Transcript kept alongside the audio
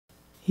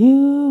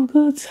You've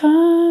got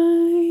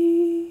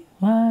time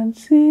and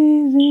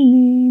season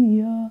in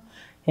your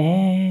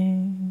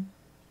hand.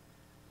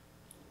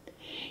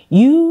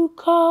 You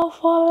call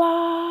for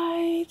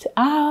light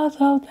out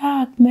of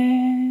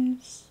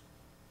darkness.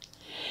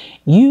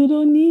 You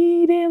don't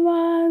need a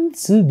man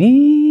to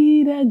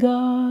be the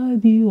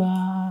God you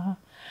are,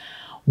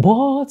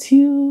 but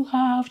you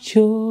have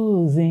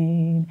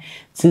chosen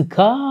to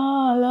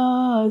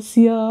call us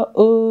your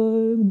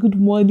own. Good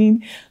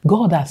morning.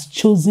 God has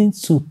chosen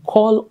to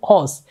call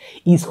us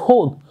his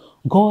own.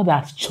 God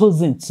has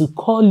chosen to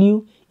call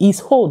you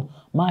his own.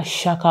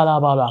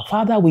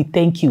 Father, we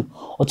thank you.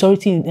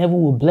 Authority in heaven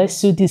will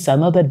bless you. This is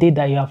another day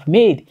that you have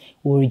made.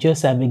 We will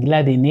rejoice and be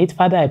glad in it.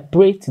 Father, I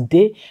pray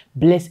today,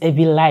 bless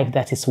every life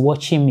that is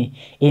watching me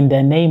in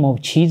the name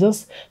of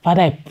Jesus.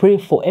 Father, I pray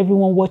for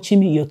everyone watching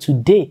me. Your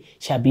today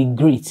shall be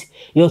great.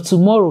 Your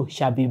tomorrow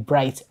shall be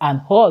bright,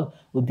 and all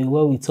will be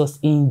well with us.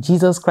 In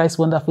Jesus Christ's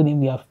wonderful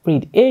name we have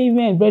prayed.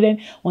 Amen.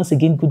 Brethren, once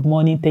again, good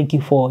morning. Thank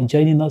you for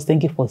joining us.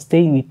 Thank you for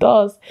staying with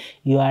us.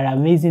 You are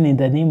amazing in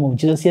the name of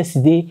Jesus.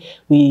 Yesterday,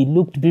 we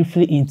looked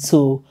briefly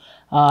into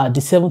the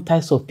 7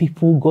 types of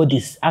people God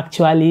is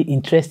actually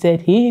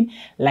interested in.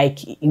 Like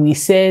we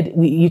said,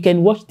 you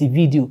can watch the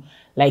video,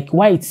 like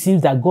why it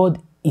seems that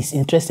God is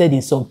interested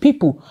in some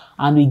people.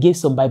 And we gave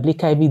some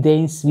biblical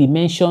evidence. We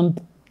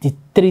mentioned the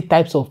 3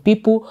 types of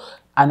people.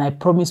 And I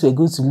promise we're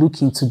going to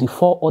look into the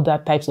 4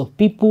 other types of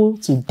people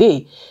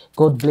today.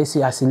 God bless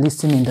you as you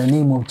listen in the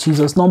name of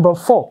Jesus. Number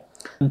 4,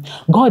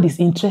 God is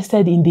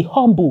interested in the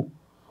humble.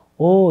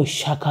 Oh,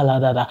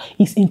 shakaladada.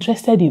 He's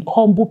interested in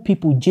humble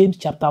people. James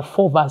chapter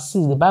 4 verse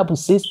 6. The Bible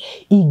says,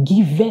 he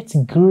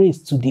giveth grace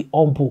to the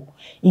humble.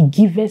 He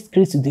giveth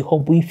grace to the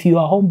humble. If you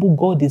are humble,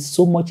 God is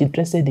so much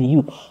interested in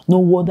you. No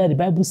wonder the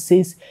Bible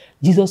says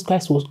Jesus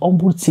Christ was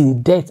humble till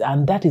death.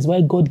 And that is why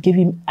God gave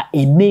him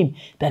a name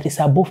that is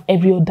above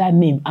every other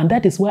name. And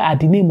that is why at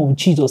the name of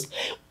Jesus,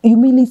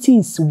 humility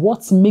is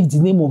what makes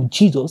the name of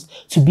Jesus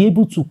to be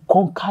able to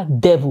conquer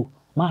devil.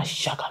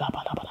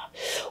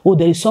 Oh,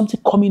 there is something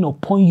coming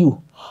upon you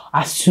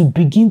as you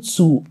begin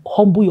to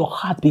humble your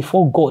heart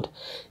before God.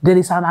 There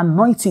is an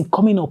anointing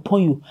coming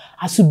upon you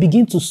as you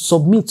begin to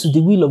submit to the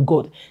will of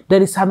God.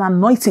 There is an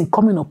anointing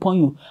coming upon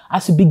you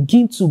as you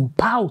begin to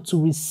bow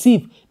to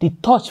receive the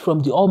touch from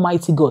the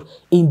Almighty God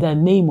in the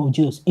name of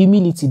Jesus.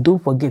 Humility,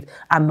 don't forget.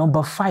 And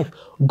number 5,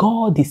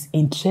 God is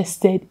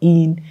interested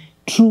in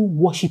true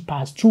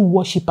worshippers,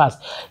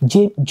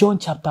 John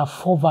chapter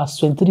 4 verse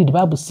 23, the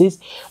Bible says,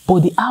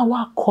 but the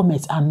hour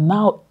cometh and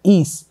now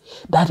is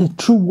that the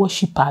true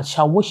worshippers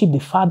shall worship the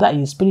Father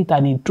in spirit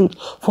and in truth,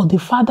 for the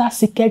Father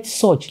seeketh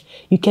such.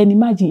 You can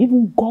imagine,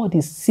 even God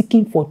is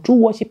seeking for true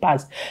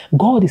worshippers.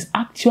 God is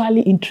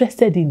actually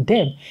interested in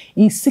them.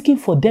 He's seeking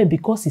for them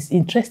because he's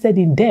interested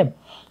in them.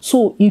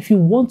 So if you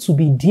want to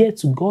be dear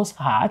to God's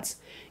heart,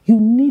 you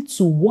need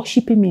to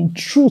worship him in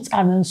truth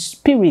and in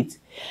spirit.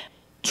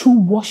 True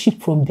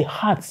worship from the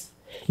heart,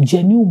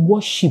 genuine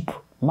worship.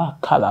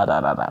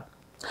 That's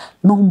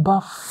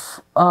number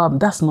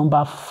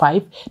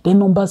 5. Then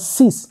number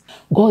 6,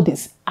 God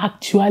is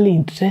actually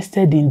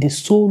interested in the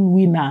soul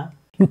winner.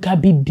 You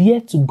can be dear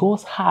to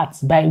God's heart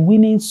by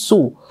winning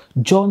soul.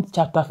 John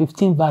chapter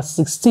 15 verse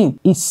 16.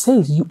 It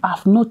says, you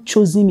have not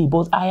chosen me,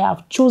 but I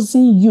have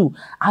chosen you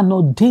and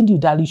ordained you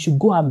that you should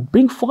go and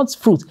bring forth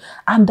fruit,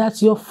 and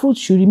that your fruit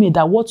should remain,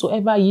 that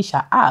whatsoever ye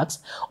shall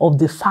ask of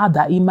the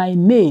Father in my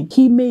name,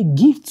 he may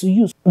give to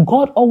you.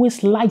 God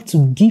always likes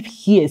to give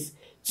ears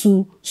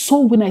to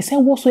soul when I say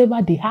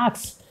whatsoever they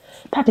ask.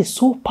 That is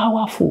so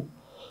powerful.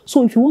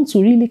 So if you want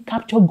to really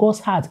capture God's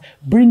heart,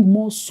 bring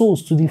more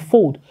souls to the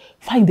fold,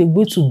 find a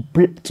way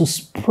to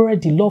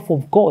spread the love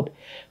of God,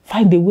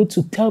 find a way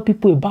to tell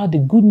people about the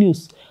good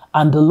news,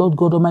 and the Lord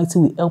God Almighty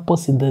will help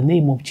us in the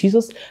name of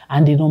Jesus.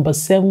 And the number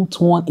 7th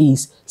one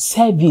is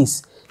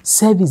service.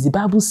 Service. The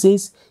Bible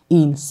says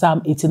in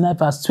Psalm 89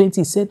 verse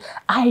 20, it said,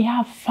 I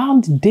have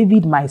found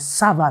David my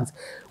servant.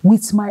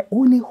 With my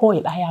holy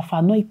oil I have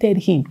anointed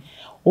him.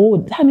 Oh,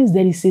 that means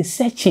there is a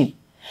searching.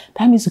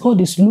 That means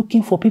God is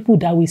looking for people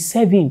that will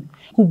serve him.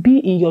 It could be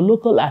in your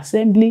local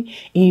assembly,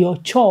 in your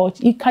church.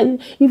 It can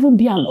even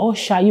be an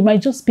usher. You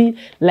might just be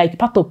like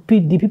part of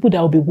the people that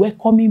will be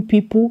welcoming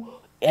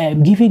people,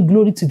 giving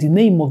glory to the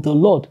name of the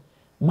Lord.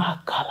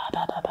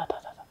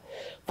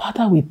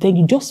 Father, we thank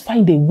you. Just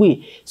find a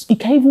way. It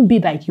can even be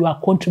like you are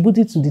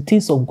contributing to the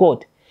things of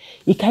God.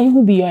 It can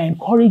even be you are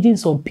encouraging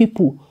some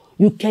people.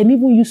 You can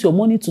even use your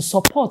money to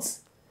support.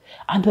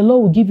 And the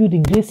Lord will give you the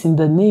grace in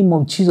the name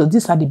of Jesus.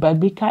 These are the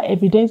biblical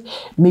evidence.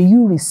 May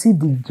you receive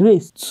the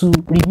grace to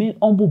remain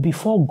humble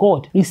before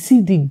God.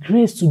 Receive the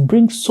grace to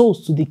bring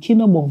souls to the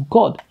kingdom of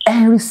God.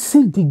 And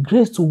receive the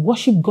grace to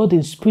worship God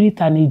in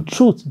spirit and in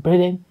truth.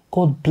 Brethren,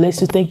 God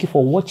bless you. Thank you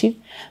for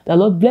watching. The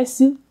Lord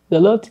bless you. The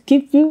Lord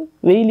keep you.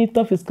 May he lift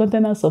up his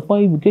countenance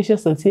upon you, be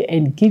gracious unto you,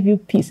 and give you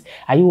peace.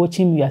 Are you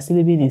watching me? You are still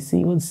living in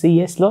sin. You want to say,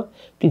 yes, Lord?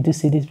 Please do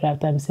say this prayer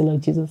time. Say,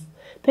 Lord Jesus,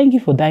 thank you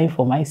for dying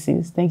for my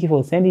sins. Thank you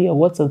for sending your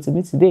words unto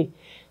me today.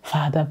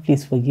 Father,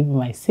 please forgive me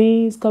my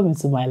sins. Come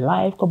into my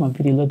life. Come and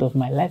be the Lord of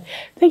my life.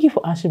 Thank you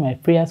for answering my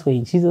prayers. For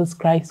in Jesus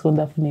Christ's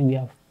wonderful name we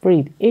have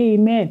prayed.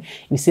 Amen.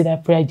 If you say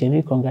that prayer,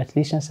 genuinely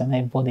congratulations, and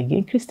I'm born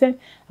again Christian.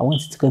 I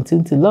want you to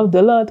continue to love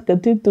the Lord,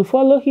 continue to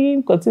follow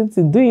Him, continue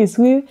to do His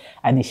will,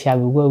 and it shall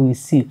be well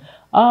with you.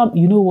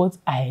 You know what?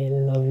 I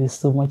love you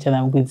so much, and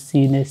I'm going to see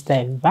you next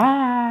time.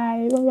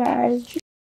 Bye. Bye-bye.